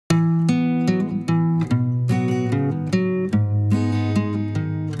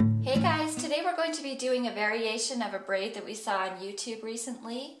variation of a braid that we saw on YouTube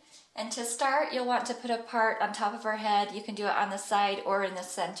recently. And to start, you'll want to put a part on top of her head. You can do it on the side or in the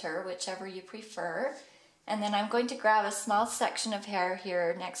center, whichever you prefer. And then I'm going to grab a small section of hair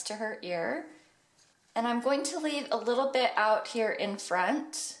here next to her ear. And I'm going to leave a little bit out here in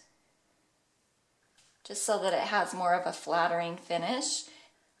front, just so that it has more of a flattering finish.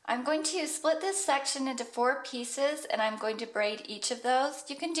 I'm going to split this section into 4 pieces, and I'm going to braid each of those.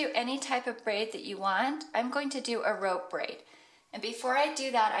 You can do any type of braid that you want. I'm going to do a rope braid. And before I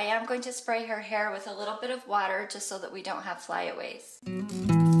do that, I am going to spray her hair with a little bit of water just so that we don't have flyaways.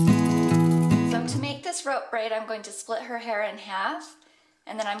 So to make this rope braid, I'm going to split her hair in half,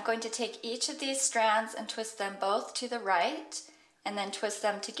 and then I'm going to take each of these strands and twist them both to the right, and then twist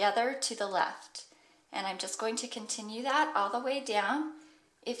them together to the left. And I'm just going to continue that all the way down.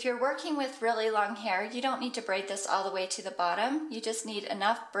 If you're working with really long hair, you don't need to braid this all the way to the bottom. You just need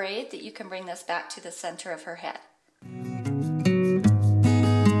enough braid that you can bring this back to the center of her head.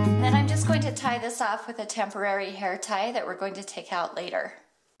 Then I'm just going to tie this off with a temporary hair tie that we're going to take out later.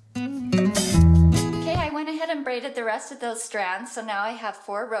 Okay, I went ahead and braided the rest of those strands, so now I have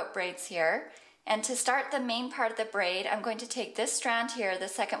 4 rope braids here. And to start the main part of the braid, I'm going to take this strand here, the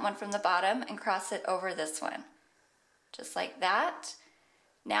second one from the bottom, and cross it over this one. Just like that.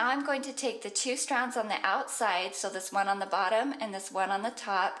 Now I'm going to take the 2 strands on the outside, so this one on the bottom and this one on the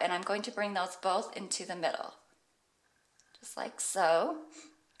top, and I'm going to bring those both into the middle. Just like so.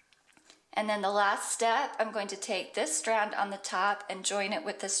 And then the last step, I'm going to take this strand on the top and join it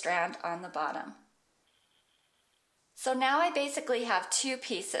with the strand on the bottom. So now I basically have 2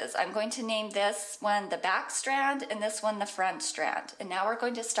 pieces. I'm going to name this one the back strand and this one the front strand. And now we're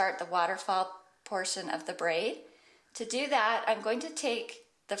going to start the waterfall portion of the braid. To do that, I'm going to take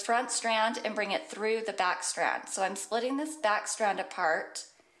the front strand and bring it through the back strand. So I'm splitting this back strand apart,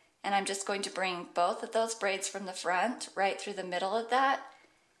 and I'm just going to bring both of those braids from the front right through the middle of that,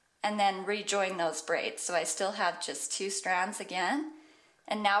 and then rejoin those braids. So I still have just 2 strands again.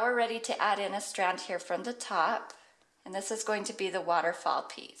 And now we're ready to add in a strand here from the top, and this is going to be the waterfall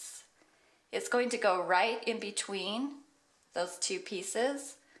piece. It's going to go right in between those 2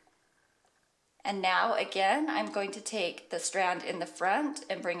 pieces. And now again, I'm going to take the strand in the front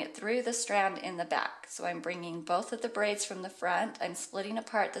and bring it through the strand in the back. So I'm bringing both of the braids from the front, I'm splitting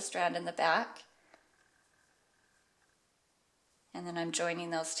apart the strand in the back, and then I'm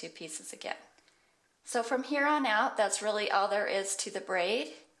joining those 2 pieces again. So from here on out, that's really all there is to the braid.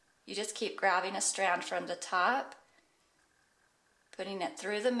 You just keep grabbing a strand from the top, putting it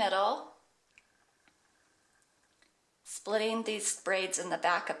through the middle, splitting these braids in the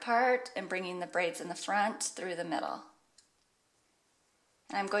back apart and bringing the braids in the front through the middle.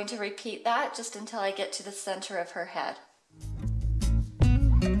 And I'm going to repeat that just until I get to the center of her head.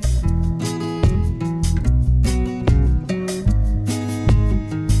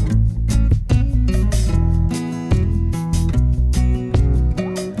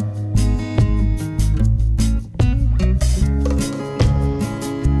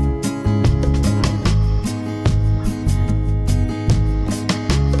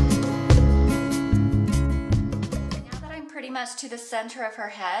 To the center of her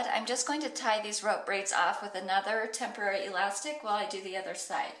head, I'm just going to tie these rope braids off with another temporary elastic while I do the other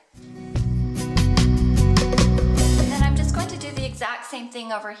side. And then I'm just going to do the exact same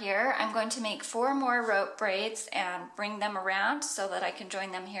thing over here. I'm going to make 4 more rope braids and bring them around so that I can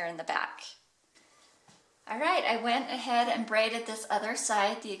join them here in the back. Alright, I went ahead and braided this other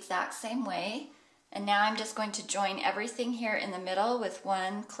side the exact same way, and now I'm just going to join everything here in the middle with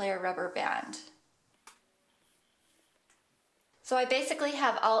 1 clear rubber band. So I basically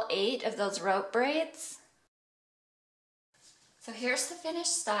have all 8 of those rope braids. So here's the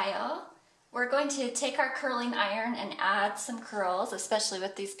finished style. We're going to take our curling iron and add some curls, especially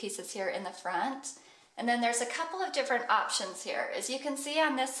with these pieces here in the front. And then there's a couple of different options here. As you can see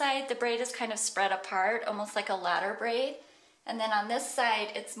on this side, the braid is kind of spread apart, almost like a ladder braid. And then on this side,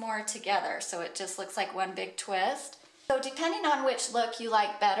 it's more together, so it just looks like one big twist. So depending on which look you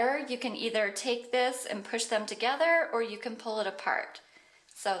like better, you can either take this and push them together, or you can pull it apart.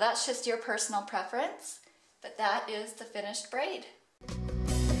 So that's just your personal preference, but that is the finished braid.